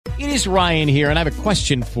It is Ryan here, and I have a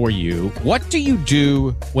question for you. What do you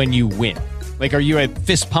do when you win? Like, are you a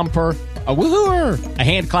fist pumper, a woohooer, a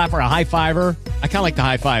hand clapper, a high fiver? I kind of like the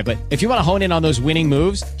high five, but if you want to hone in on those winning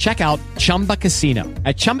moves, check out Chumba Casino.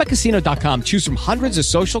 At ChumbaCasino.com, choose from hundreds of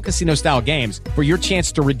social casino-style games for your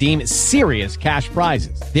chance to redeem serious cash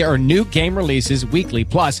prizes. There are new game releases weekly,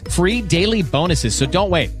 plus free daily bonuses. So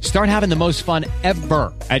don't wait. Start having the most fun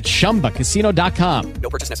ever at ChumbaCasino.com.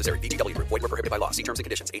 No purchase necessary. VGW Group. Void where prohibited by law. See terms and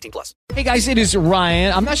conditions. 18+. Hey guys, it is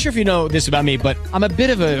Ryan. I'm not sure if you know this about me, but I'm a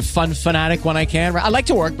bit of a fun fanatic when I can. I like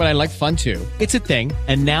to work, but I like fun too. It's a thing.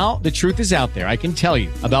 And now the truth is out there. I can tell you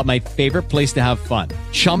about my favorite place to have fun.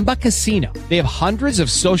 Chumba Casino. They have hundreds of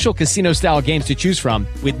social casino style games to choose from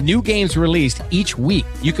with new games released each week.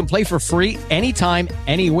 You can play for free anytime,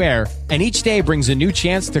 anywhere. And each day brings a new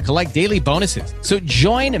chance to collect daily bonuses. So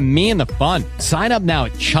join me in the fun. Sign up now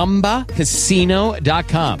at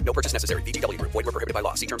ChumbaCasino.com. No purchase necessary. VGW Group. Void where prohibited by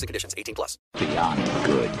law. See terms and conditions. 18+. Beyond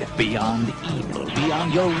good, beyond evil,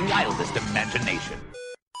 beyond your wildest imagination.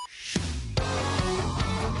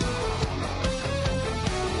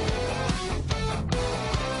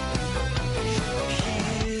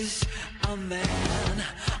 He's a man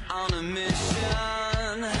on a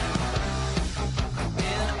mission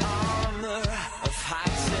in armor of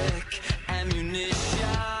high-tech ammunition.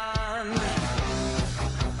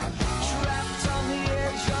 Trapped on the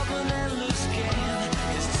edge of an endless game.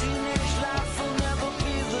 His teenage life will never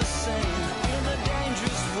be the same. In a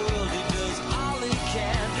dangerous world, he does all he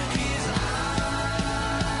can. He's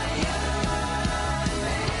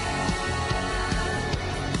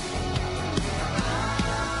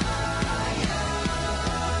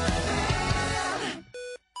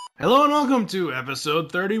Hello and welcome to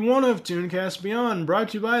episode 31 of Tooncast Beyond, brought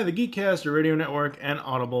to you by the Geekcaster Radio Network and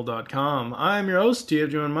Audible.com. I'm your host,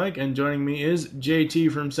 TFJ and Mike, and joining me is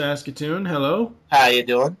JT from Saskatoon. Hello. How you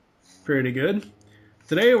doing? Pretty good.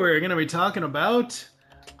 Today we're going to be talking about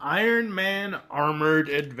Iron Man Armored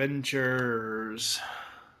Adventures.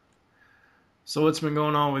 So what's been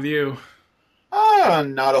going on with you?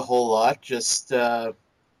 Not a whole lot. Just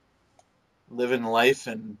living life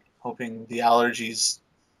and hoping the allergies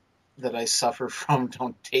that I suffer from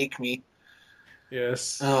don't take me.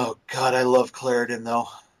 Yes. Oh God, I love Claritin though.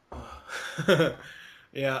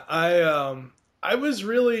 Yeah, I was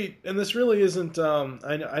really, and this really isn't,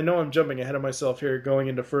 I know I'm jumping ahead of myself here going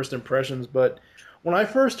into first impressions, but when I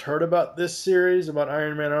first heard about this series, about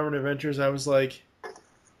Iron Man Armored Adventures, I was like,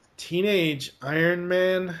 Teenage Iron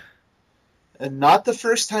Man? And not the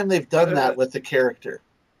first time they've done that with the character.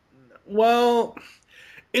 Well,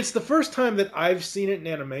 it's the first time that I've seen it in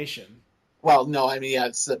animation. Well, no, I mean, yeah,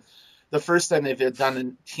 it's the first time they've done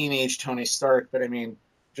a teenage Tony Stark, but I mean,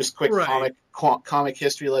 just quick Right. comic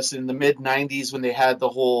history lesson. In the mid-'90s when they had the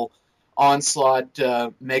whole Onslaught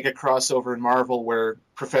mega crossover in Marvel where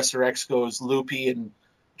Professor X goes loopy and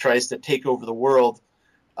tries to take over the world,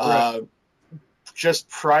 Right. Just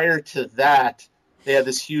prior to that, they had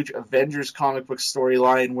this huge Avengers comic book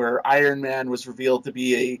storyline where Iron Man was revealed to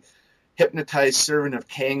be a hypnotized servant of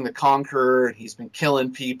Kang the Conqueror, and he's been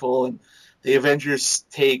killing people, and the Avengers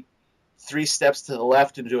take 3 steps to the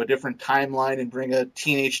left into a different timeline and bring a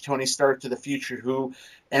teenage Tony Stark to the future who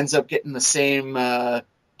ends up getting the same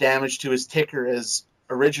damage to his ticker as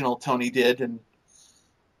original Tony did, and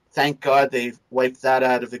thank God they wiped that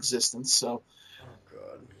out of existence. So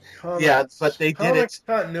yeah, but they did it.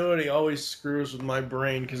 Continuity always screws with my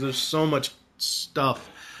brain because there's so much stuff.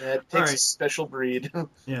 Yeah, it takes All right. a special breed.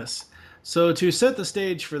 Yes. So to set the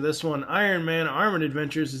stage for this one, Iron Man Armored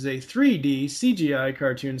Adventures is a 3D CGI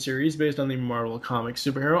cartoon series based on the Marvel Comics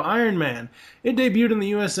superhero Iron Man. It debuted in the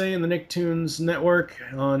USA in the Nicktoons Network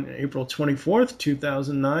on April 24th,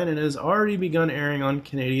 2009, and has already begun airing on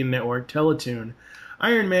Canadian network Teletoon.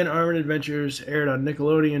 Iron Man Armored Adventures aired on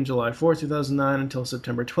Nickelodeon July 4, 2009 until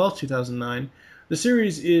September 12, 2009. The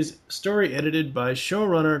series is story edited by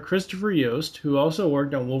showrunner Christopher Yost, who also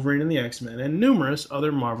worked on Wolverine and the X-Men and numerous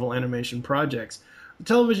other Marvel animation projects. The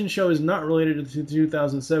television show is not related to the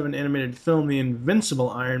 2007 animated film The Invincible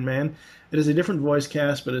Iron Man. It has a different voice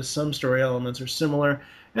cast, but as some story elements are similar,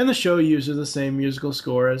 and the show uses the same musical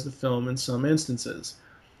score as the film in some instances.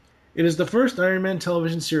 It is the first Iron Man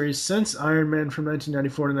television series since Iron Man from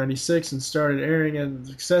 1994 to 96 and started airing at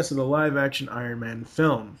the success of the live-action Iron Man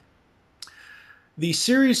film. The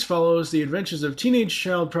series follows the adventures of teenage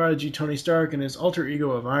child prodigy Tony Stark and his alter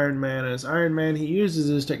ego of Iron Man. As Iron Man, he uses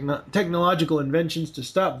his technological inventions to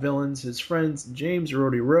stop villains. His friends James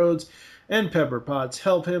Rhodey Rhodes and Pepper Potts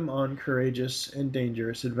help him on courageous and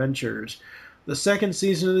dangerous adventures. The second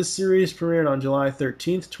season of this series premiered on July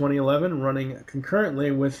 13th, 2011, running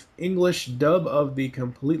concurrently with English dub of the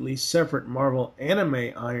completely separate Marvel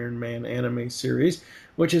anime Iron Man anime series,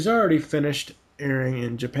 which has already finished airing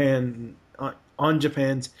in Japan on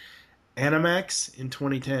Japan's Animax in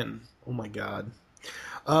 2010. Oh my god.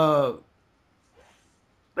 Alright.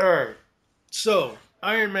 So,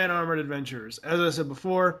 Iron Man Armored Adventures. As I said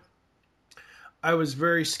before, I was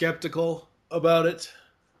very skeptical about it.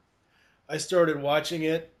 I started watching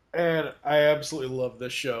it, and I absolutely love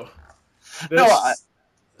this show.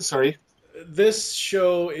 Sorry. This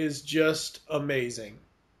show is just amazing.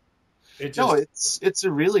 It's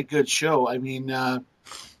a really good show. I mean,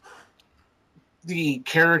 the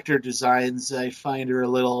character designs I find are a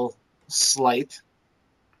little slight.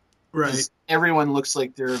 Right. Everyone looks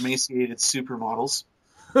like they're emaciated supermodels.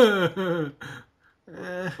 But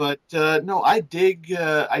no, I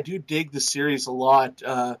do dig the series a lot.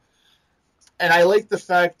 And I like the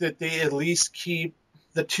fact that they at least keep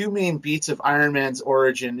the two main beats of Iron Man's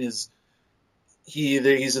origin is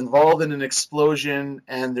he's involved in an explosion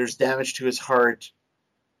and there's damage to his heart.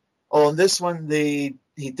 Oh, in this one, he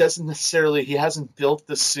hasn't built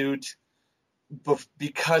the suit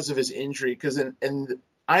because of his injury. Because in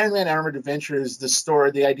Iron Man Armored Adventures,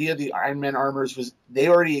 the idea of the Iron Man armors they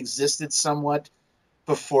already existed somewhat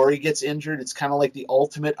before he gets injured. It's kind of like the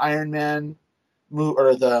Ultimate Iron Man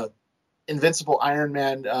or the Invincible Iron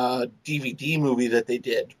Man DVD movie that they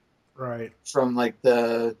did. Right. From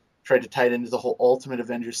tried to tie it into the whole Ultimate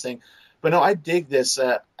Avengers thing. But no, I dig this.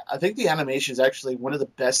 I think the animation is actually one of the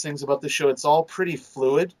best things about the show. It's all pretty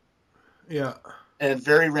fluid. Yeah. And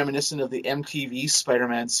very reminiscent of the MTV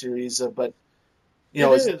Spider-Man series. But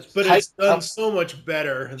it's done so much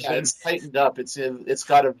better. Yeah, it's tightened up. It's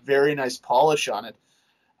got a very nice polish on it.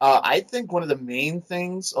 I think one of the main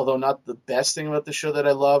things, although not the best thing about the show that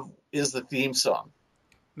I love, is the theme song.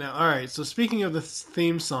 Now, all right, so speaking of the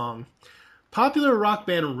theme song, popular rock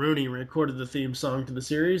band Rooney recorded the theme song to the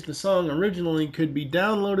series. The song originally could be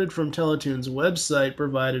downloaded from Teletoon's website,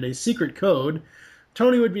 provided a secret code.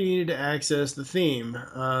 Tony would be needed to access the theme.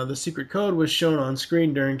 The secret code was shown on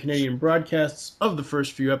screen during Canadian broadcasts of the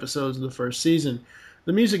first few episodes of the first season.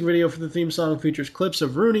 The music video for the theme song features clips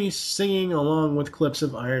of Rooney singing along with clips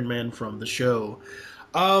of Iron Man from the show.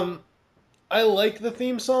 I like the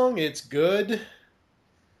theme song. It's good.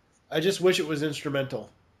 I just wish it was instrumental.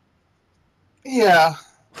 Yeah.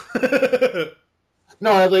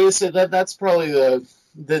 No, like I said, that's probably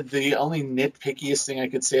the only nitpickiest thing I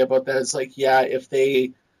could say about that is if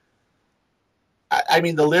they... I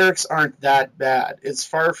mean, the lyrics aren't that bad. It's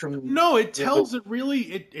far from... No, it tells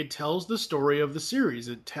it tells the story of the series.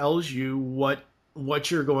 It tells you what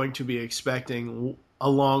you're going to be expecting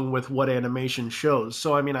along with what animation shows.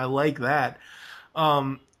 So, I mean, I like that.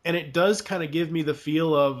 And it does kind of give me the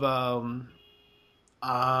feel of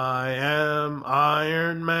I am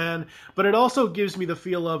Iron Man. But it also gives me the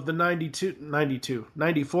feel of the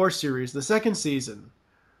 94 series, the second season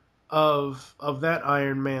of that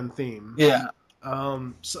Iron Man theme. Yeah.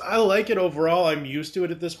 So I like it overall. I'm used to it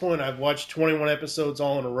at this point. I've watched 21 episodes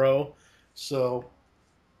all in a row. So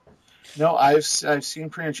no, I've seen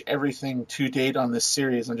pretty much everything to date on this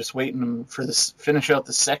series. I'm just waiting for this finish out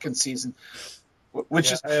the second season,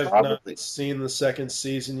 which is I have not seen the second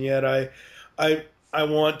season yet. I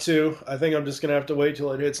want to. I think I'm just gonna have to wait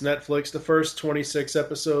till it hits Netflix. The first 26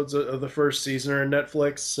 episodes of the first season are in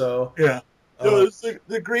Netflix. So yeah. No,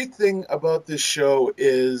 the great thing about this show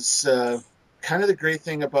is kind of the great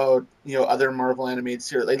thing about other Marvel animated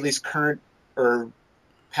series, at least current or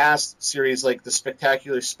past series like the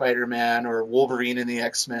Spectacular Spider-Man or Wolverine and the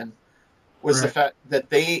X-Men, was the fact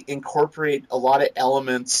that they incorporate a lot of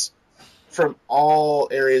elements from all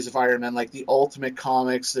areas of Iron Man, like the Ultimate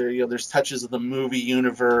Comics. There's touches of the movie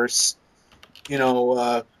universe,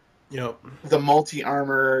 the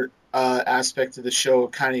multi-armor aspect of the show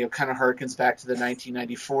kind of harkens back to the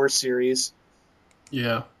 1994 series.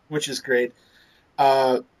 Yeah, which is great.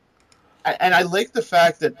 And I like the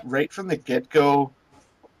fact that right from the get-go,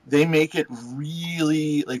 they make it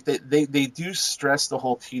really they do stress the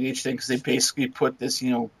whole teenage thing, because they basically put this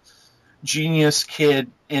genius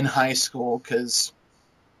kid in high school, because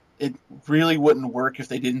it really wouldn't work if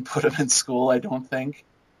they didn't put him in school. I don't think.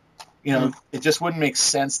 It just wouldn't make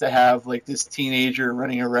sense to have this teenager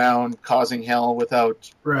running around causing hell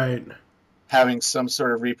without having some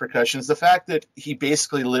sort of repercussions. The fact that he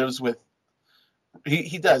basically lives with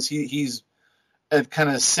he's kind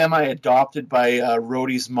of semi-adopted by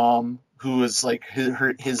Rhodey's mom, who is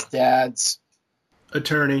his dad's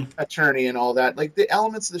attorney and all that. The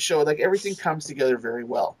elements of the show, everything comes together very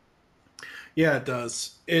well. Yeah, it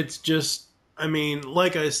does. It's just I mean,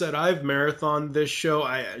 like I said, I've marathoned this show.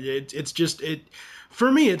 For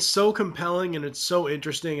me, it's so compelling and it's so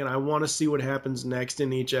interesting, and I want to see what happens next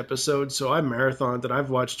in each episode. So I marathoned it. I've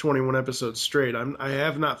watched 21 episodes straight. I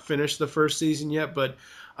have not finished the first season yet, but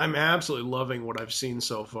I'm absolutely loving what I've seen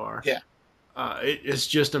so far. Yeah. It's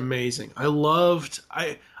just amazing. I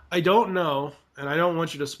don't know, and I don't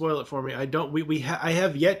want you to spoil it for me. I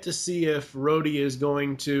have yet to see if Rhodey is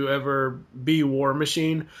going to ever be War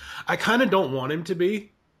Machine. I kind of don't want him to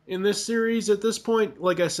be in this series at this point.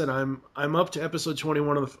 Like I said, I'm up to episode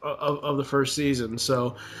 21 of the first season.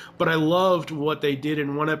 So, but I loved what they did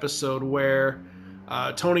in one episode where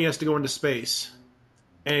Tony has to go into space,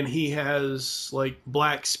 and he has like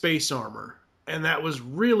black space armor, and that was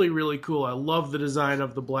really, really cool. I love the design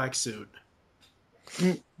of the black suit.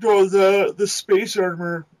 No, the space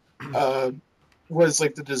armor was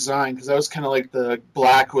like the design, because that was kind of like the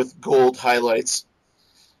black with gold highlights.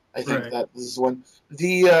 I think Right. that is one.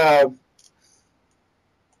 The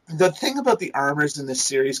thing about the armors in this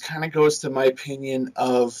series kind of goes to my opinion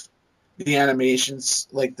of the animations,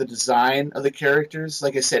 like the design of the characters.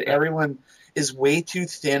 Like I said, everyone is way too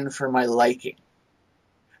thin for my liking.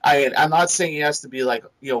 I'm not saying he has to be like,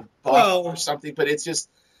 buff Well- or something, but it's just,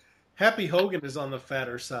 Happy Hogan is on the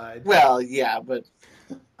fatter side. well, yeah, but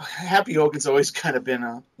Happy Hogan's always kind of been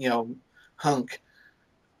a, hunk.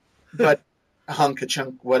 But a hunk, a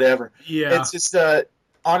chunk, whatever. Yeah. It's just,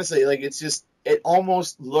 honestly, like, it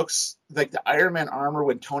almost looks like the Iron Man armor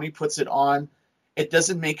when Tony puts it on. It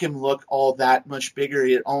doesn't make him look all that much bigger.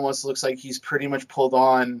 It almost looks like he's pretty much pulled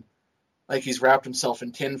on, like he's wrapped himself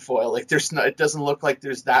in tinfoil. Like it doesn't look like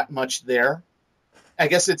there's that much there. I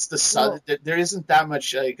guess it's there isn't that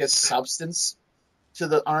much, I guess, substance to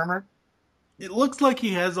the armor. It looks like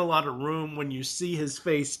he has a lot of room when you see his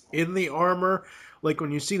face in the armor. Like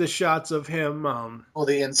when you see the shots of him.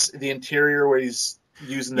 The interior where he's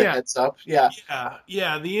using the heads up. Yeah.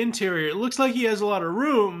 Yeah, the interior. It looks like he has a lot of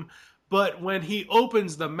room, but when he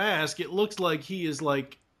opens the mask, it looks like he is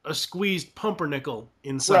like a squeezed pumpernickel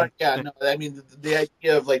inside. Right, yeah, no, I mean, the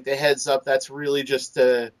idea of like the heads up, that's really just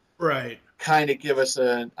to Right. kind of give us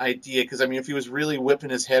an idea. Because I mean, if he was really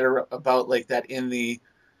whipping his head about like that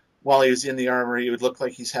while he was in the armor, he would look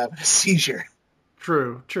like he's having a seizure.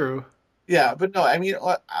 True. Yeah, but no, I mean,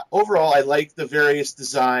 overall, I like the various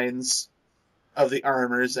designs of the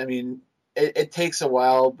armors. I mean, it takes a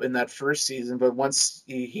while in that first season, but once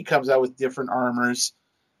he comes out with different armors,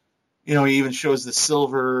 he even shows the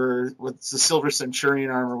silver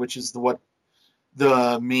Centurion armor, which is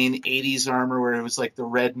the main 80s armor, where it was like the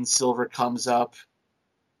red and silver comes up.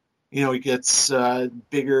 He gets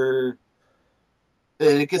bigger.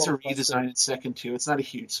 And it gets a redesign in second too. It's not a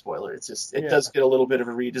huge spoiler. It's just it does get a little bit of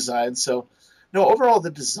a redesign. So, no, overall the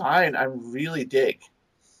design I really dig.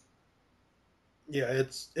 Yeah,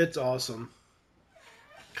 it's awesome.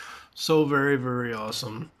 So very, very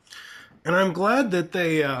awesome. And I'm glad that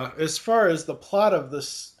they, as far as the plot of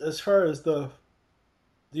this, as far as the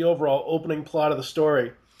overall opening plot of the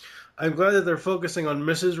story, I'm glad that they're focusing on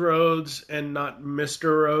Mrs. Rhodes and not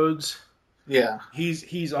Mr. Rhodes. Yeah.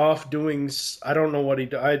 He's off doing, I don't know what he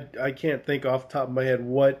does. I can't think off the top of my head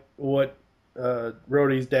what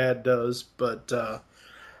Rhodey's dad does, but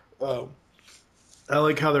I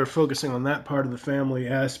like how they're focusing on that part of the family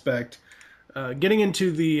aspect. Getting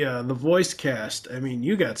into the voice cast, I mean,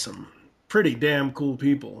 you got some pretty damn cool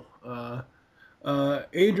people.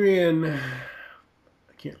 Adrian,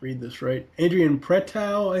 I can't read this right. Adrian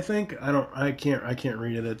Pretow, I think. I can't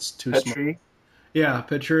read it. It's too small. Yeah,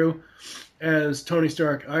 Petru as Tony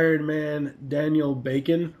Stark, Iron Man. Daniel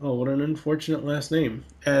Bacon. Oh, what an unfortunate last name.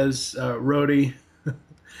 As Rhodey.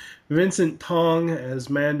 Vincent Tong as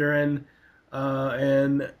Mandarin.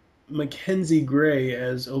 And Mackenzie Gray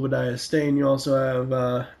as Obadiah Stane. You also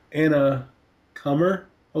have Anna Kummer.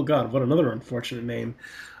 Oh God, what another unfortunate name.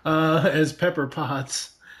 As Pepper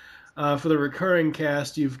Potts. For the recurring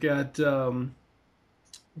cast, you've got Dean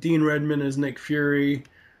Redmond as Nick Fury,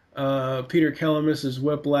 Peter Kelamis as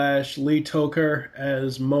Whiplash, Lee Toker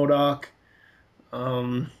as MODOK,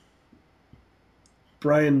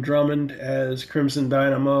 Brian Drummond as Crimson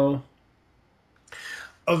Dynamo.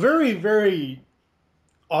 A very, very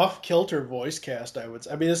off-kilter voice cast, I would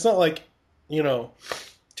say. I mean, it's not like,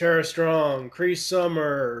 Tara Strong, Cree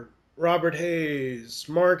Summer, Robert Hayes,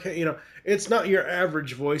 Mark, it's not your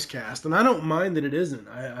average voice cast, and I don't mind that it isn't.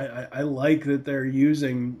 I like that they're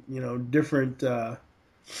using, different,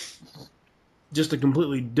 just a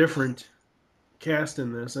completely different cast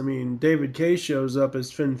in this. I mean, David Kaye shows up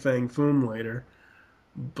as Fin Fang Foom later,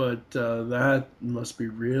 but that must be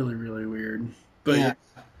really, really weird. But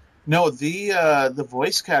No, the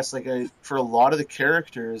voice cast, for a lot of the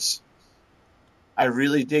characters, I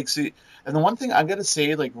really dig. See, and the one thing I'm gonna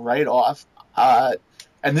say, like right off,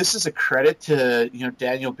 and this is a credit to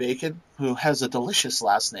Daniel Bacon, who has a delicious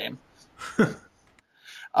last name.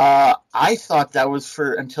 I thought that was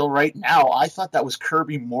until right now. I thought that was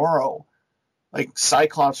Kirby Morrow, like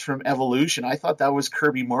Cyclops from Evolution. I thought that was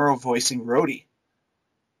Kirby Morrow voicing Rhodey,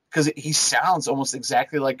 because he sounds almost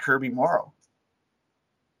exactly like Kirby Morrow.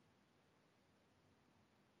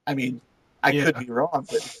 I mean, I could be wrong,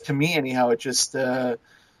 but to me, anyhow, it just, I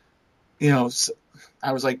was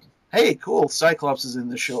like, hey, cool, Cyclops is in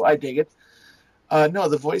the show. I dig it. No,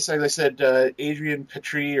 the voice, like I said, Adrian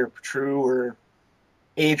Petru or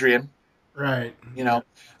Adrian. Right.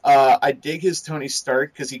 I dig his Tony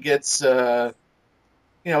Stark because he gets, because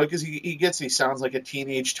he sounds like a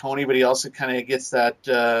teenage Tony, but he also kind of gets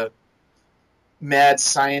that mad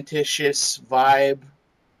scientist vibe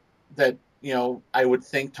that, I would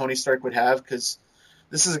think Tony Stark would have, because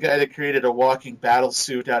this is a guy that created a walking battle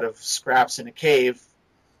suit out of scraps in a cave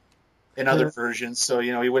in other versions. So,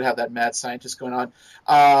 he would have that mad scientist going on.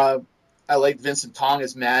 I like Vincent Tong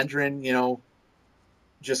as Mandarin,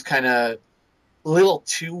 just kind of a little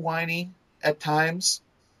too whiny at times.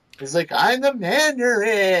 He's like, I'm the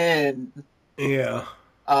Mandarin. Yeah.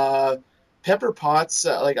 Pepper Potts,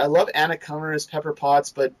 I love Anna Cumber as Pepper Potts,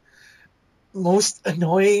 but most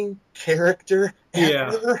annoying character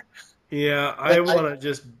ever. Yeah, I want to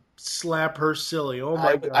just slap her silly. Oh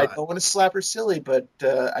my God. I don't want to slap her silly, but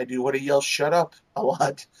I do want to yell shut up a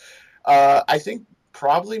lot. I think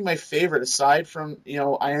probably my favorite, aside from,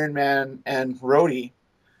 Iron Man and Rhodey,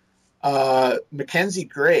 Mackenzie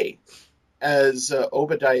Gray as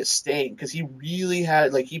Obadiah Stane, because he really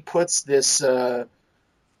had, he puts this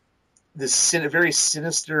very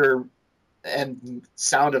sinister and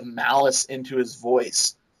sound of malice into his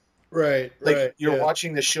voice. Right. You're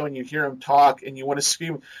watching the show and you hear him talk and you want to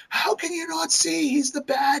scream, how can you not see he's the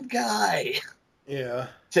bad guy? Yeah.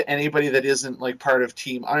 To anybody that isn't part of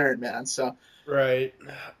Team Iron Man. So right.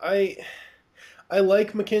 I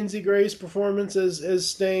like Mackenzie Gray's performance as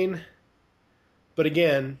Stane, but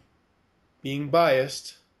again, being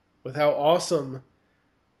biased with how awesome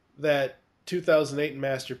that 2008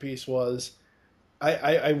 masterpiece was,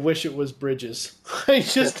 I wish it was Bridges. I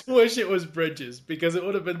just wish it was Bridges, because it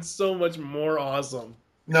would have been so much more awesome.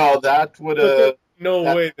 No, that would have... No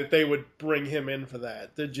way that they would bring him in for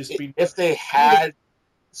that. There'd just be... If they had...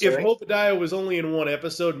 If Obadiah was only in one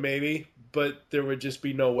episode, maybe, but there would just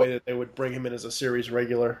be no way that they would bring him in as a series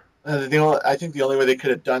regular. I think the only way they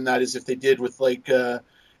could have done that is if they did with,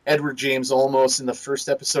 Edward James Olmos in the first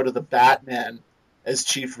episode of The Batman as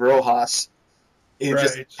Chief Rojas. You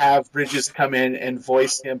just have Bridges come in and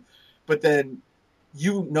voice him. But then,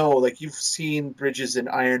 you've seen Bridges in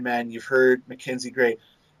Iron Man, you've heard Mackenzie Gray.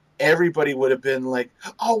 Everybody would have been like,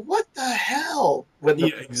 oh, what the hell? When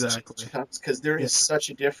the exactly comes, because there is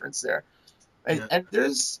such a difference there. And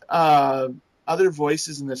there's other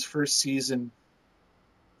voices in this first season.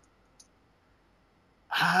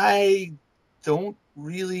 I don't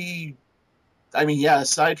really...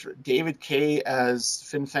 aside from David Kaye as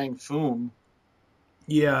Fin Fang Foom.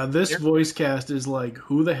 Yeah, this voice cast is like,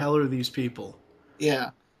 who the hell are these people? Yeah.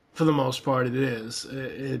 For the most part, it is.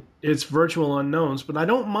 It's virtual unknowns, but I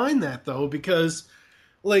don't mind that, though, because,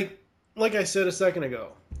 like I said a second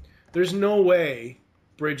ago, there's no way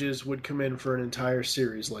Bridges would come in for an entire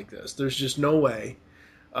series like this. There's just no way.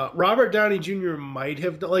 Robert Downey Jr. might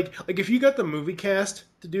have done, like if you got the movie cast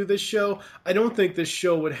to do this show, I don't think this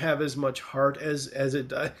show would have as much heart as it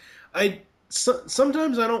does.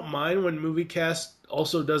 Sometimes I don't mind when movie cast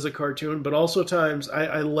also does a cartoon, but also times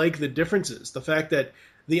I like the differences. The fact that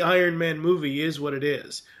the Iron Man movie is what it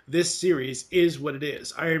is. This series is what it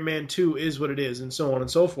is. Iron Man 2 is what it is, and so on and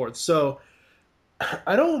so forth. So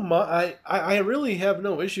I don't. I really have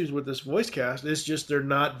no issues with this voice cast. It's just they're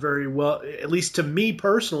not very well. At least to me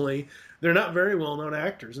personally, they're not very well known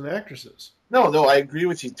actors and actresses. No, I agree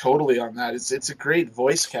with you totally on that. It's a great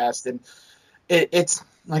voice cast, and it's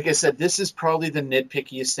like I said. This is probably the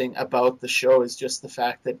nitpickiest thing about the show is just the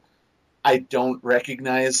fact that I don't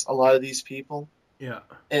recognize a lot of these people. Yeah,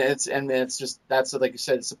 and it's just that's like you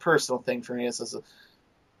said. It's a personal thing for me.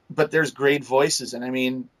 But there's great voices,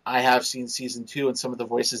 and I have seen season 2, and some of the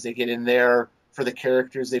voices they get in there for the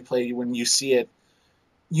characters they play. When you see it,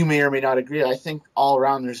 you may or may not agree. I think all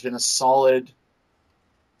around there's been a solid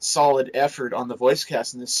effort on the voice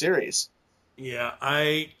cast in this series. Yeah,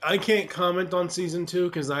 I can't comment on season 2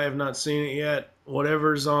 because I have not seen it yet.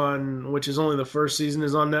 Whatever's on, which is only the first season,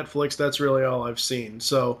 is on Netflix. That's really all I've seen.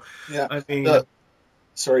 So yeah, I mean,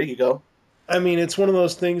 sorry, you go. I mean, it's one of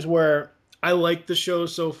those things where I like the show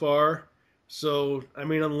so far. So, I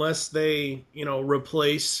mean, unless they,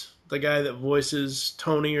 replace the guy that voices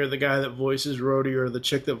Tony or the guy that voices Rhodey or the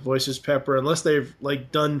chick that voices Pepper, unless they've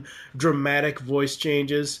done dramatic voice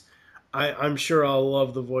changes, I'm sure I'll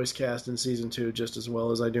love the voice cast in season 2 just as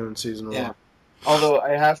well as I do in season 1. Yeah. Although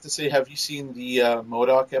I have to say, have you seen the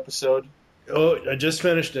MODOK episode? Oh, I just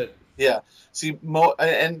finished it. Yeah. See,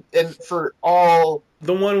 and for all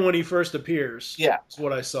the one when he first appears. Yeah, is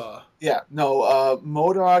what I saw. Yeah. No,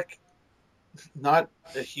 MODOK. Not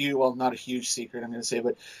a huge secret, I'm going to say,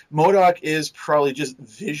 but MODOK is probably just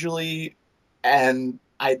visually, and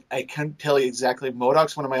I can't tell you exactly.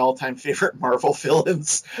 MODOK's one of my all-time favorite Marvel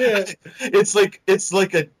villains. Yeah. It's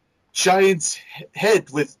like a giant's head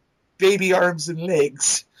with baby arms and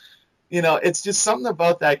legs. It's just something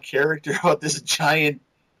about that character, about this giant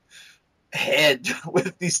head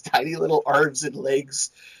with these tiny little arms and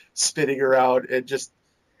legs spinning around, and just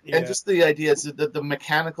the idea is that the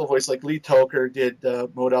mechanical voice, like Lee Toker did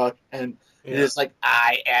MODOK, and it is like,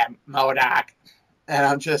 I am MODOK, and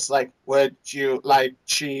I'm just like, would you like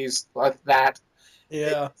cheese with that?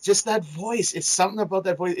 Yeah, just that voice. It's something about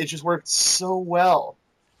that voice. It just worked so well,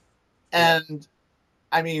 and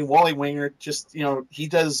I mean, Wally Winger, just, he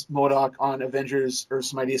does MODOK on Avengers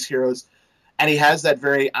Earth's Mightiest Heroes, and he has that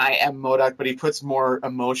very I am MODOK, but he puts more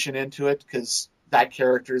emotion into it because that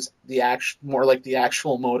character is more like the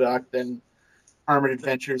actual MODOK than Armored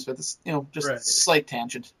Adventures, but this, just a slight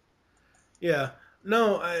tangent. Yeah.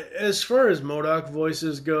 No, as far as MODOK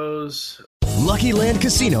voices goes... Lucky Land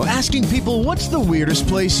Casino, asking people, what's the weirdest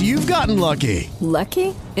place you've gotten lucky?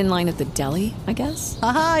 Lucky? In line at the deli, I guess?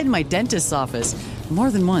 Aha, in my dentist's office. More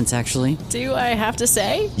than once, actually. Do I have to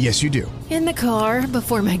say? Yes, you do. In the car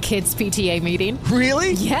before my kids' PTA meeting.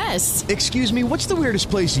 Really? Yes. Excuse me, what's the weirdest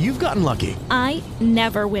place you've gotten lucky? I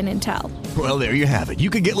never win and tell. Well, there you have it. You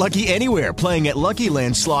can get lucky anywhere, playing at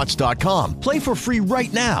LuckyLandSlots.com. Play for free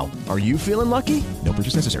right now. Are you feeling lucky? No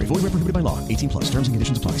purchase necessary. Void where prohibited by law. 18+. Terms and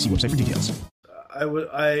conditions apply. See website for details.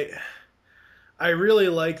 I really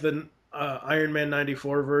like the Iron Man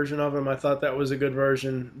 94 version of him. I thought that was a good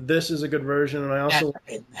version. This is a good version, and I also...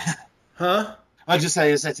 Huh? I'll just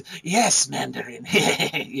say, yes, Mandarin.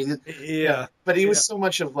 Yeah. But he was so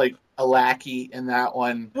much of like a lackey in that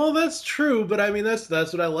one. Well, that's true, but I mean, that's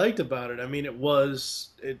what I liked about it. I mean,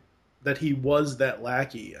 that he was that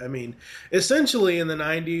lackey. I mean, essentially in the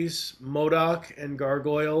 90s, MODOK and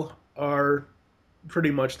Gargoyle are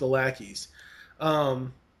pretty much the lackeys.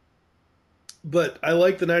 But I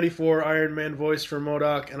like the 94 Iron Man voice for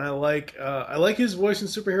MODOK, and I like his voice in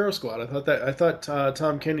Superhero Squad. I thought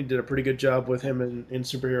Tom Kenny did a pretty good job with him in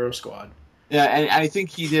Superhero Squad. Yeah, and I think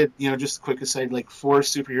he did, just a quick aside, like for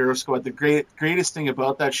Superhero Squad, the greatest thing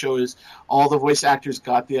about that show is all the voice actors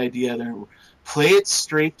got the idea there. Play it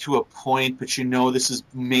straight to a point, but this is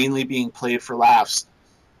mainly being played for laughs.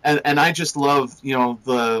 And I just love,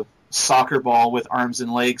 the soccer ball with arms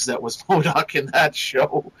and legs that was MODOK in that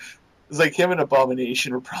show. It's like him and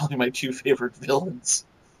Abomination were probably my two favorite villains.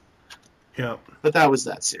 Yeah. But that was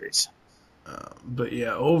that series. But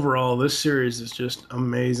yeah, overall, this series is just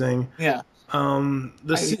amazing. Yeah. What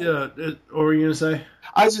were you going to say?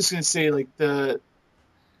 I was just going to say, like, the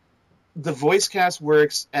voice cast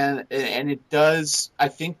works, and it does, I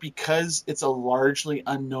think, because it's a largely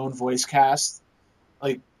unknown voice cast,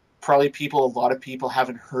 like, probably a lot of people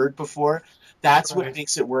haven't heard before. That's what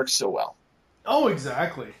makes it work so well. Oh,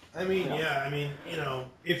 exactly. I mean,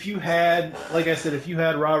 if you had, like I said, if you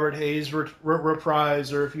had Robert Hayes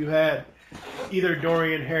reprise, or if you had either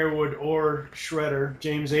Dorian Harewood or Shredder,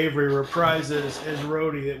 James Avery reprise as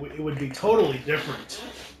Rhodey, it would be totally different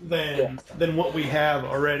than what we have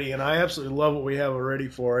already, and I absolutely love what we have already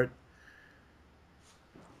for it.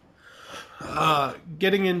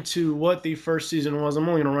 Getting into what the first season was, I'm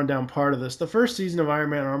only going to run down part of this. The first season of Iron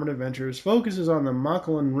Man Armored Adventures focuses on the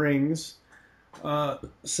Machlan Rings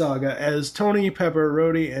saga as Tony, Pepper,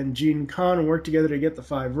 Rhodey, and Gene Khan work together to get the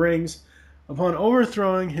 5 rings. Upon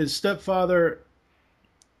overthrowing his stepfather,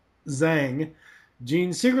 Zhang,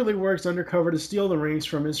 Gene secretly works undercover to steal the rings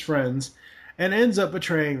from his friends and ends up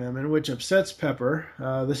betraying them, and which upsets Pepper.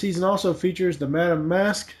 The season also features the Madame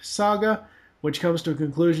Mask saga, which comes to a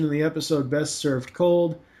conclusion in the episode Best Served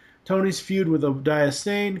Cold. Tony's feud with Obadiah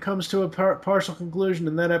Stane comes to a partial conclusion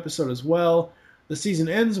in that episode as well. The season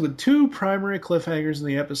ends with 2 primary cliffhangers in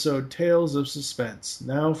the episode Tales of Suspense.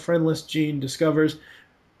 Now friendless Gene discovers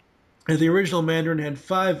that the original Mandarin had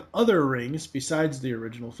 5 other rings besides the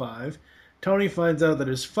original 5. Tony finds out that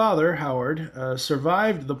his father, Howard,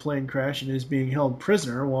 survived the plane crash and is being held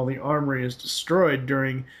prisoner while the armory is destroyed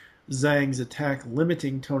during Zhang's attack,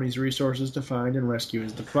 limiting Tony's resources to find and rescue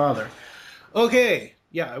his father. Okay,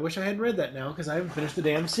 yeah, I wish I hadn't read that now because I haven't finished the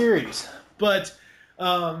damn series. But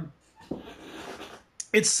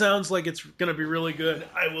it sounds like it's going to be really good.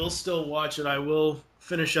 I will still watch it. I will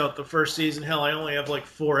finish out the first season. Hell, I only have like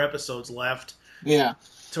 4 episodes left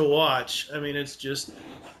to watch. I mean,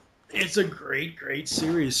 it's a great, great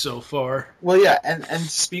series so far. Well, yeah, and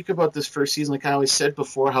speak about this first season, like I always said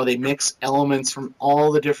before, how they mix elements from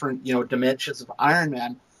all the different, dimensions of Iron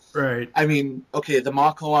Man. Right. I mean, okay, the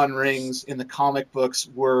Maklawan rings in the comic books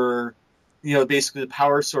were, basically the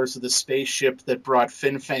power source of the spaceship that brought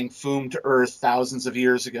Fin Fang Foom to Earth thousands of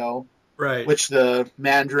years ago. Right. Which the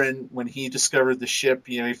Mandarin, when he discovered the ship,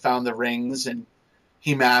 he found the rings and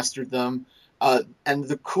he mastered them. And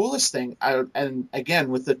the coolest thing, and again,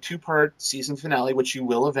 with the 2-part season finale, which you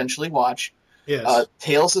will eventually watch, yes.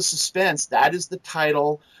 Tales of Suspense, that is the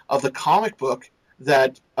title of the comic book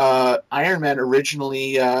that Iron Man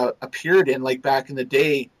originally appeared in, like back in the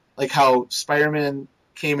day, like how Spider-Man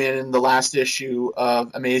came in the last issue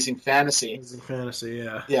of Amazing Fantasy. Amazing Fantasy,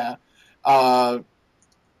 yeah. Yeah.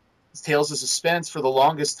 Tales of Suspense, for the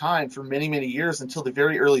longest time, for many, many years, until the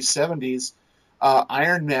very early 70s,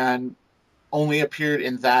 Iron Man only appeared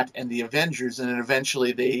in that and the Avengers, and then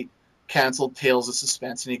eventually they canceled Tales of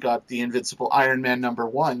Suspense and he got the Invincible Iron Man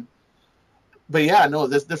 #1. But yeah, no,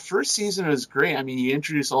 the first season was great. I mean, you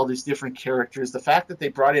introduce all these different characters. The fact that they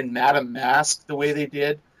brought in Madame Mask the way they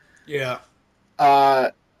did, yeah,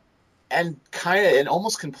 and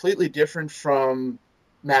almost completely different from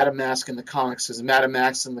Madame Mask in the comics, because Madame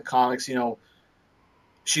Mask in the comics,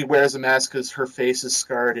 she wears a mask because her face is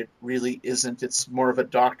scarred. It really isn't. It's more of a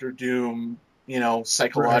Doctor Doom,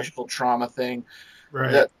 psychological trauma thing.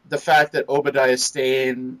 Right. The fact that Obadiah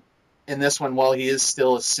Stane in this one, while he is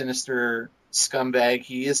still a sinister scumbag,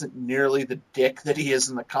 he isn't nearly the dick that he is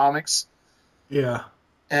in the comics. Yeah.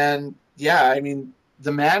 And yeah, I mean,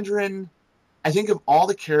 the Mandarin, I think of all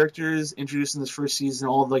the characters introduced in this first season,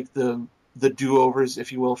 all like the do-overs,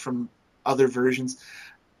 if you will, from other versions,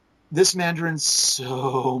 this Mandarin's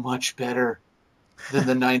so much better than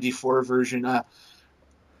the 94 version.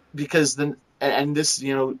 Because this,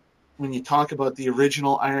 when you talk about the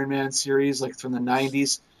original Iron Man series, like from the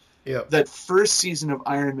 90s, that first season of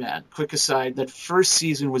Iron Man, quick aside, that first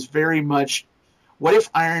season was very much, what if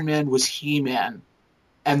Iron Man was He-Man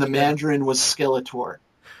and the Mandarin was Skeletor?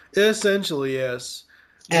 Essentially, yes.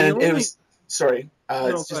 And it was, sorry.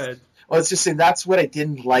 Go ahead. Well, it's just saying that's what I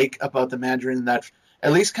didn't like about the Mandarin, that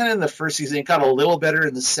at least kind of in the first season, it got a little better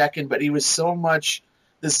in the second, but he was so much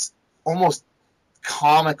this almost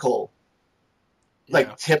comical,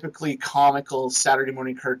 like typically comical Saturday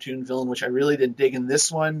morning cartoon villain, which I really didn't dig. In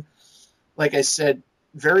this one, like I said,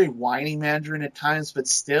 very whiny Mandarin at times, but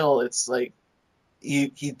still, it's like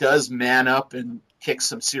he does man up and kick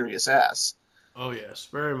some serious ass. Oh yes,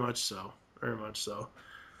 very much so. Very much so.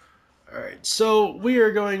 All right, so we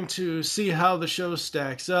are going to see how the show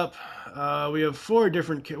stacks up. We have 3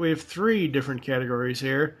 different categories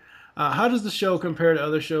here. How does the show compare to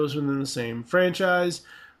other shows within the same franchise?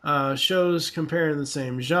 Shows comparing the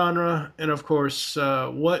same genre, and of course,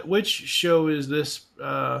 which show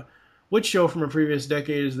from a previous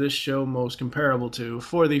decade is this show most comparable to?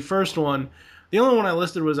 For the first one, the only one I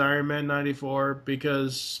listed was Iron Man 94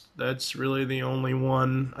 because that's really the only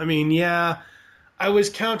one. I mean, yeah, I was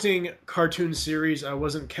counting cartoon series. I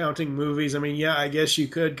wasn't counting movies. I mean, yeah, I guess you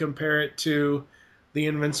could compare it to the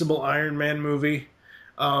Invincible Iron Man movie.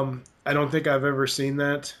 I don't think I've ever seen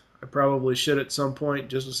that. I probably should at some point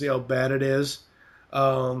just to see how bad it is.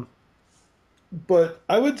 But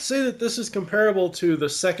I would say that this is comparable to the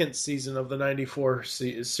second season of the 94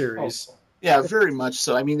 series. Oh, yeah, very much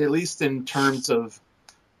so. I mean, at least in terms of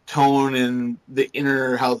tone and the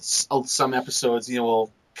inner, how some episodes,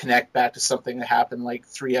 will connect back to something that happened like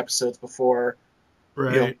 3 episodes before.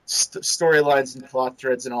 Right. Storylines and plot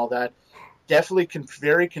threads and all that. Definitely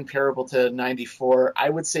very comparable to 94. I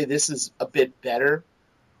would say this is a bit better.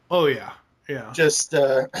 Oh, yeah. Yeah. Just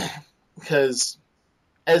because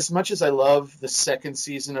as much as I love the second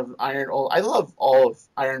season of I love all of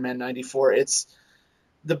Iron Man 94. It's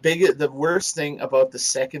the worst thing about the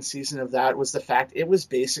second season of that was the fact it was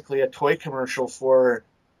basically a toy commercial for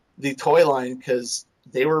the toy line, because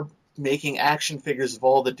they were making action figures of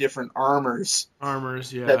all the different armors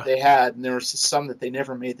that they had, and there was some that they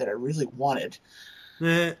never made that I really wanted.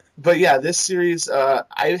 But yeah, this series,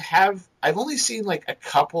 I've only seen like a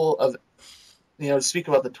couple of, to speak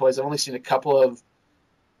about the toys, I've only seen a couple of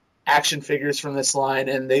action figures from this line,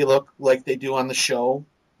 and they look like they do on the show.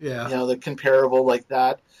 Yeah. The comparable like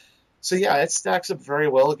that. So yeah, it stacks up very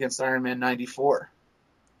well against Iron Man 94.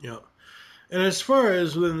 Yeah. And as far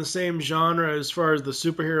as within the same genre, as far as the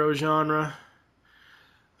superhero genre,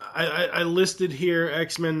 I listed here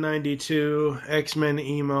X-Men 92, X-Men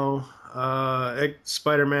Emo,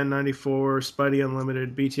 Spider-Man 94, Spidey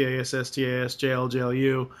Unlimited, BTAS, STAS, JL,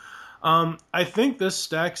 JLU. I think this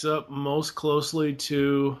stacks up most closely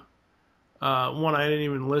to one I didn't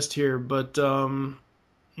even list here, but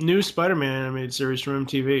new Spider-Man animated series from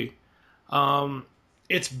MTV.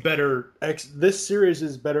 It's better. This series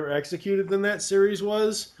is better executed than that series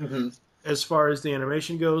was, as far as the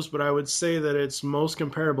animation goes. But I would say that it's most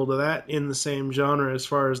comparable to that in the same genre as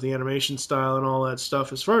far as the animation style and all that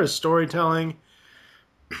stuff. As far as storytelling,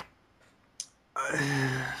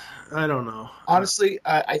 I don't know. Honestly,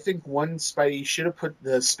 I think one Spidey should have put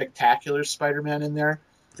the Spectacular Spider-Man in there.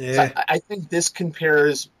 Yeah. So I think this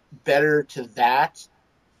compares better to that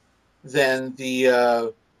than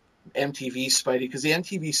the MTV Spidey, because the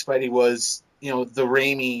MTV Spidey was,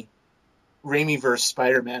 the Raimi-verse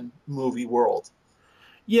Spider-Man movie world.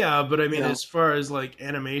 Yeah, but I mean, as far as like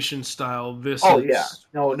animation style, this Oh, is yeah.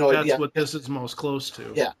 No, that's yeah. what this is most close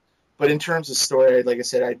to. Yeah. But in terms of story, like I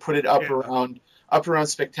said, I'd put it up around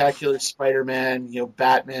Spectacular Spider-Man,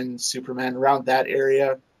 Batman, Superman, around that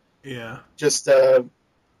area. Yeah. Just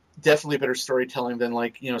definitely better storytelling than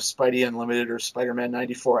Spidey Unlimited or Spider-Man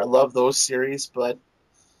 94. I love those series, but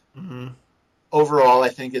overall, I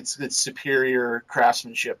think it's superior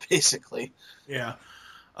craftsmanship, basically. Yeah.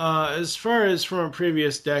 As far as from a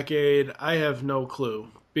previous decade, I have no clue.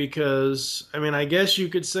 Because, I mean, I guess you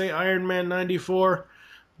could say Iron Man 94,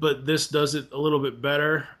 but this does it a little bit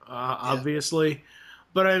better, obviously.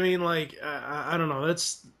 But I mean, I don't know.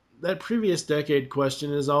 That previous decade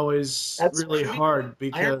question is always really hard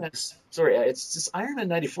because... it's just Iron Man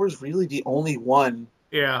 94 is really the only one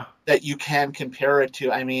that you can compare it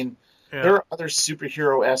to. I mean, there are other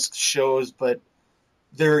superhero-esque shows, but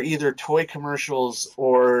they're either toy commercials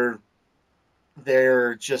or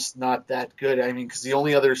they're just not that good. I mean, because the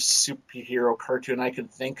only other superhero cartoon I can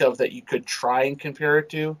think of that you could try and compare it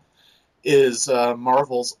to is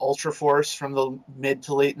Marvel's Ultra Force from the mid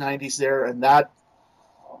to late 90s there, and that...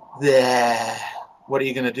 what are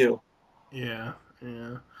you going to do? Yeah.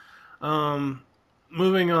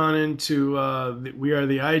 Moving on into we are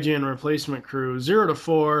the IGN replacement crew. 0 to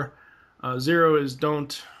 4. 0 is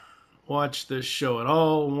don't watch this show at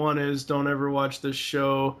all. 1 is don't ever watch this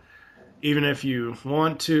show, even if you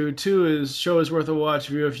want to. 2 is show is worth a watch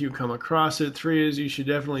view if you come across it. 3 is you should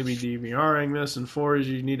definitely be DVRing this. And 4 is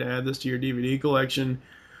you need to add this to your DVD collection.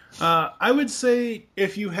 I would say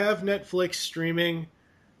if you have Netflix streaming,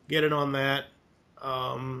 get it on that.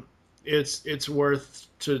 It's worth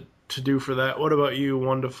to do for that. What about you?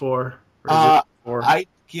 1 to 4? Or 4? I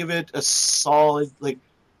give it a solid.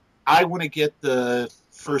 I want to get the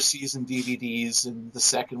first season DVDs and the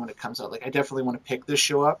second when it comes out. I definitely want to pick this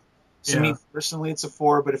show up. So me personally, it's a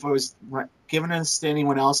 4. But if I was giving it to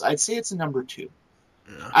anyone else, I'd say it's a number 2.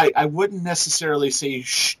 Yeah. I wouldn't necessarily say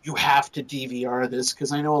you have to DVR this,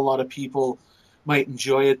 because I know a lot of people might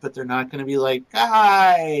enjoy it, but they're not going to be like,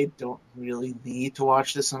 I don't really need to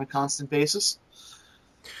watch this on a constant basis.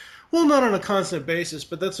 Well, not on a constant basis,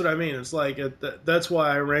 but that's what I mean. It's that's why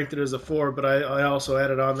I ranked it as a 4, but I also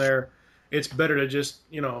added on there, it's better to just,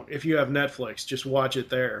 if you have Netflix, just watch it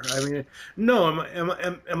there. I mean, no,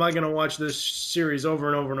 am I going to watch this series over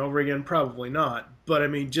and over and over again? Probably not. But I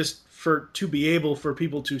mean, just to be able for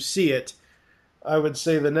people to see it, I would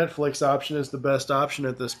say the Netflix option is the best option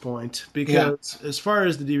at this point, because as far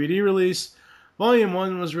as the DVD release, Volume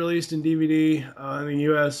 1 was released in DVD in the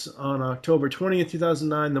U.S. on October 20th,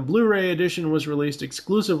 2009. The Blu-ray edition was released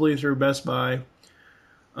exclusively through Best Buy.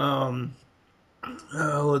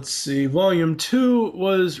 Let's see. Volume 2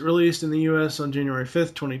 was released in the U.S. on January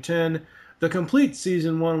 5th, 2010. The complete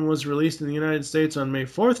Season 1 was released in the United States on May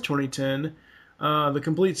 4th, 2010. The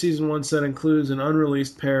complete Season 1 set includes an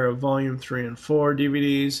unreleased pair of Volume 3 and 4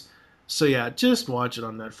 DVDs. So yeah, just watch it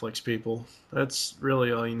on Netflix, people. That's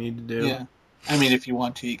really all you need to do. Yeah. I mean, if you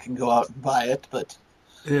want to, you can go out and buy it, but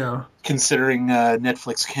considering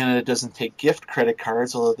Netflix Canada doesn't take gift credit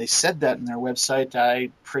cards, although they said that in their website,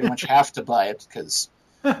 I pretty much have to buy it because,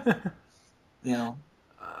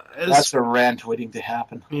 that's a rant waiting to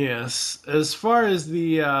happen. Yes. As far as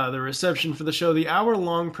the reception for the show, the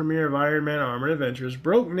hour-long premiere of Iron Man Armored Adventures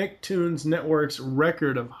broke Nicktoons Network's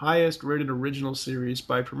record of highest-rated original series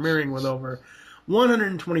by premiering with over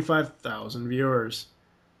 125,000 viewers.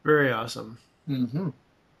 Very awesome. Mm-hmm.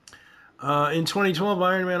 In 2012,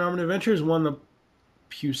 Iron Man Armored Adventures won the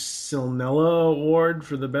Pulcinella Award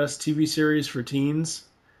for the best TV series for teens.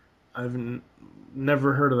 I've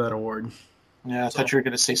never heard of that award. Yeah, I thought you were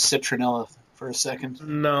going to say Citronella for a second.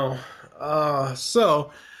 No.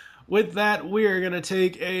 So, with that, we are going to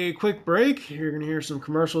take a quick break. You're going to hear some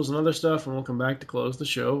commercials and other stuff, and we'll come back to close the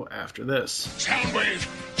show after this. Soundwave,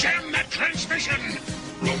 jam that transmission!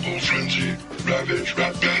 Rumble Frenzy, Ravage,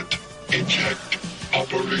 Rat-Bat, Eject,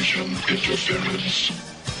 Operation Interference.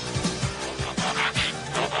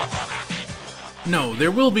 No, there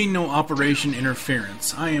will be no Operation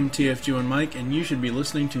Interference. I am TFG1 Mike, and you should be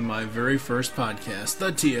listening to my very first podcast,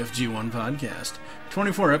 the TFG1 Podcast.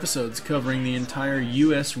 24 episodes covering the entire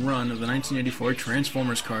U.S. run of the 1984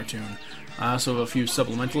 Transformers cartoon. I also have a few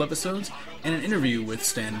supplemental episodes and an interview with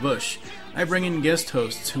Stan Bush. I bring in guest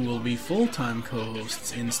hosts who will be full-time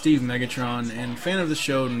co-hosts in Steve Megatron and fan of the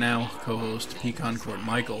show now co-host Pecan Court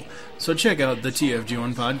Michael. So check out the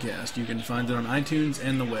TFG1 Podcast. You can find it on iTunes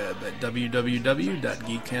and the web at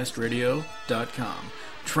www.geekcastradio.com.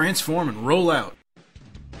 Transform and roll out!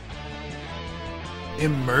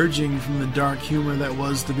 Emerging from the dark humor that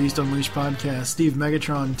was the Beast Unleashed podcast, Steve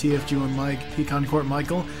Megatron, TFG1 Mike, Pecan Court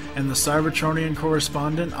Michael, and the Cybertronian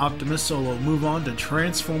correspondent Optimus Solo move on to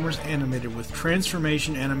Transformers Animated with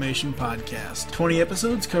Transformation Animation Podcast. 20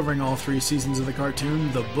 episodes covering all 3 seasons of the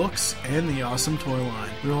cartoon, the books, and the awesome toy line.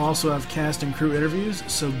 We will also have cast and crew interviews,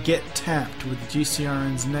 so get tapped with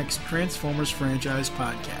GCRN's next Transformers franchise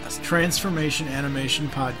podcast, Transformation Animation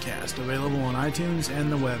Podcast, available on iTunes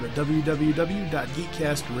and the web at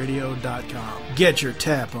www.geekcastradio.com. Get your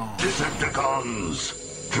tap on.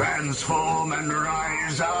 Decepticons, transform and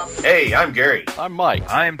rise up. Hey, I'm Gary. I'm Mike.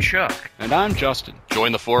 I'm Chuck. And I'm Justin.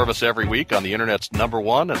 Join the 4 of us every week on the internet's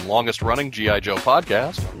 #1 and longest-running G.I. Joe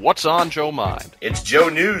podcast, What's on Joe Mind? It's Joe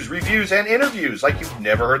news, reviews, and interviews like you've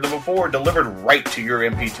never heard them before, delivered right to your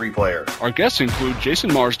MP3 player. Our guests include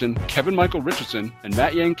Jason Marsden, Kevin Michael Richardson, and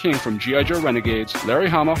Matt Yang King from G.I. Joe Renegades, Larry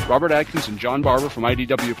Hama, Robert Atkins, and John Barber from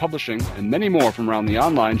IDW Publishing, and many more from around the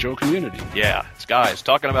online Joe community. Yeah, it's guys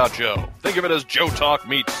talking about Joe. Think of it as Joe Talk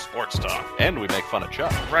meets sports talk. And we make fun of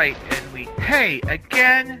Chuck. Right, and we, hey,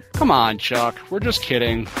 again? Come on, Chuck. We're just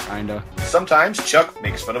kidding, kinda. Sometimes Chuck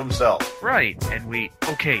makes fun of himself. Right, and we,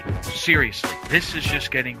 okay, seriously, this is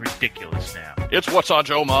just getting ridiculous now. It's What's on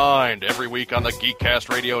Joe Mind, every week on the Geekcast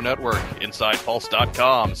Radio Network,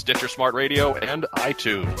 InsidePulse.com, Stitcher Smart Radio, and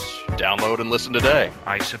iTunes. Download and listen today.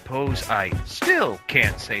 I suppose I still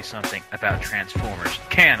can't say something about Transformers,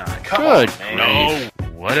 can I? Good. No.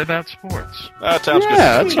 What about sports? That sounds good.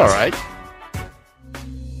 Yeah, that's all right.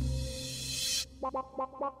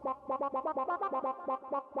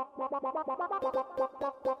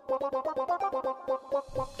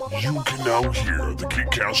 You can now hear the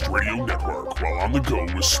Geekcast Radio Network while on the go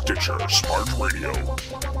with Stitcher Smart Radio.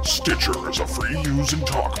 Stitcher is a free use and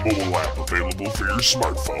talk mobile app available for your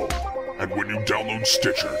smartphone. And when you download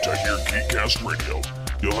Stitcher to hear Geekcast Radio,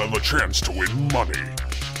 you'll have a chance to win money.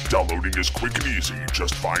 Downloading is quick and easy.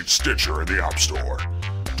 Just find Stitcher in the App Store.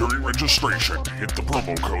 During registration, hit the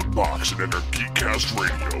promo code box and enter Geekcast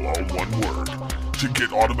Radio, all one word, to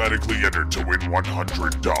get automatically entered to win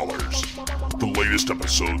 $100. The latest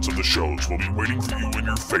episodes of the shows will be waiting for you in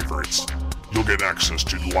your favorites. You'll get access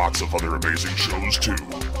to lots of other amazing shows too.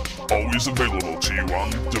 Always available to you on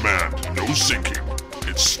demand, no syncing.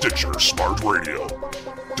 It's Stitcher Smart Radio.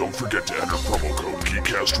 Don't forget to enter promo code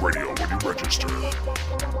Geekcast Radio when you register.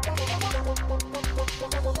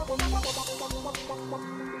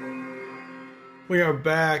 We are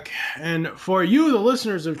back, and for you, the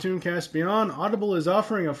listeners of Tooncast Beyond, Audible is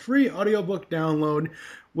offering a free audiobook download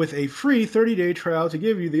with a free 30-day trial to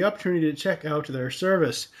give you the opportunity to check out their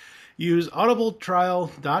service. Use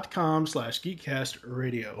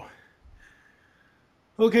audibletrial.com/geekcastradio.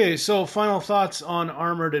 Okay, so final thoughts on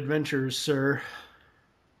Armored Adventures, sir.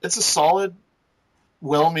 It's a solid,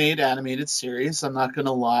 well-made animated series, I'm not going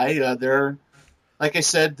to lie. Like I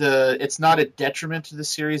said, it's not a detriment to the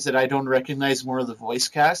series that I don't recognize more of the voice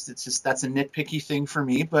cast. It's just, that's a nitpicky thing for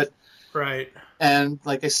me. But right. And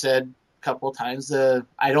like I said a couple of times, I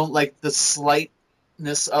don't like the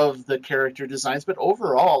slightness of the character designs. But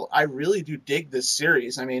overall, I really do dig this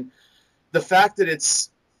series. I mean, the fact that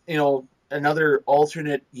it's, another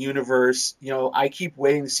alternate universe, I keep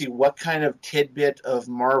waiting to see what kind of tidbit of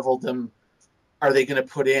Marveldom are they going to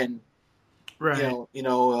put in. Right.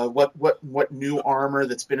 What new armor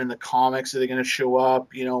that's been in the comics are they going to show up?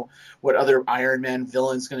 What other Iron Man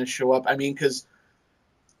villain's going to show up? I mean, because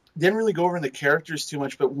didn't really go over the characters too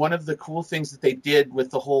much, but one of the cool things that they did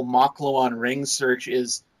with the whole Mokloan ring search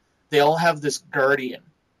is they all have this guardian,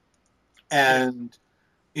 and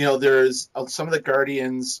there's some of the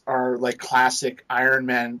guardians are like classic Iron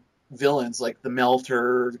Man villains, like the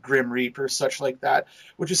Melter, the Grim Reaper, such like that,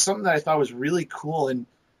 which is something that I thought was really cool and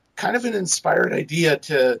kind of an inspired idea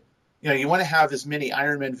to you want to have as many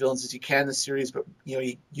Iron Man villains as you can in the series, but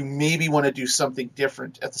you maybe want to do something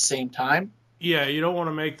different at the same time. Yeah, you don't want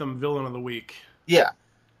to make them villain of the week. Yeah.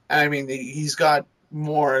 I mean, he's got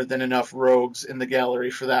more than enough rogues in the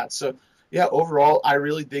gallery for that. So, yeah, overall, I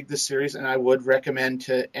really dig this series, and I would recommend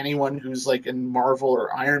to anyone who's like a Marvel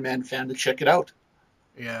or Iron Man fan to check it out.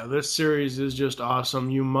 Yeah, this series is just awesome.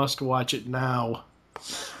 You must watch it now.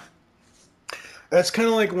 That's kind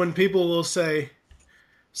of like when people will say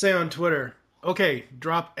on Twitter, okay,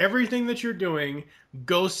 drop everything that you're doing,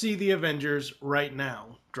 go see the Avengers right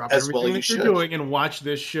now. Drop everything that you're doing and watch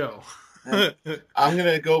this show. I'm going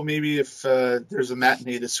to go maybe if there's a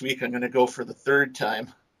matinee this week, I'm going to go for the third time.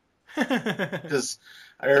 Because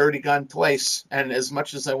I already gone twice, and as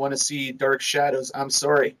much as I want to see Dark Shadows, I'm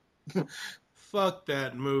sorry. Fuck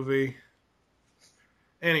that movie.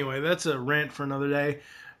 Anyway, that's a rant for another day.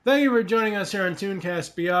 Thank you for joining us here on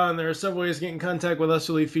Tooncast Beyond. There are several ways to get in contact with us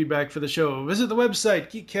to leave feedback for the show. Visit the website,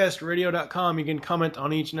 geekcastradio.com. You can comment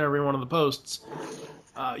on each and every one of the posts.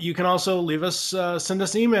 You can also send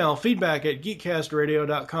us email, feedback at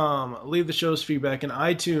geekcastradio.com. Leave the show's feedback in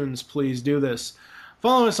iTunes. Please do this.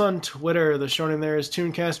 Follow us on Twitter. The show name there is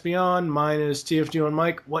Tooncast Beyond. Mine is TFG and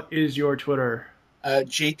Mike. What is your Twitter?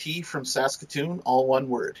 JT from Saskatoon, all one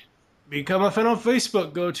word. Become a fan on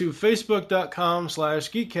Facebook. Go to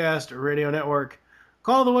facebook.com/Geekcast Radio Network.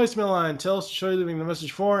 Call the voicemail line. Tell us the show you're leaving the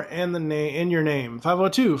message for and your name.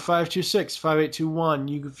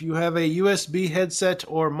 502-526-5821. If you have a USB headset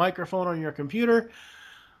or microphone on your computer,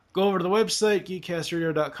 go over to the website,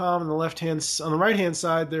 geekcastradio.com. On the right-hand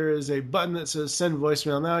side, there is a button that says Send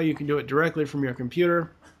Voicemail Now. You can do it directly from your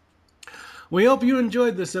computer. We hope you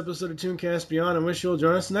enjoyed this episode of Tooncast Beyond and wish you'll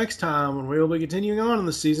join us next time when we will be continuing on in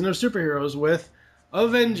the season of superheroes with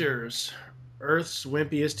Avengers, Earth's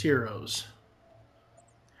Wimpiest Heroes.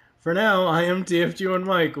 For now, I am TFG and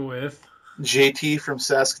Mike with JT from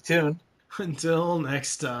Saskatoon. Until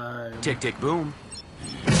next time. Tick, tick, boom.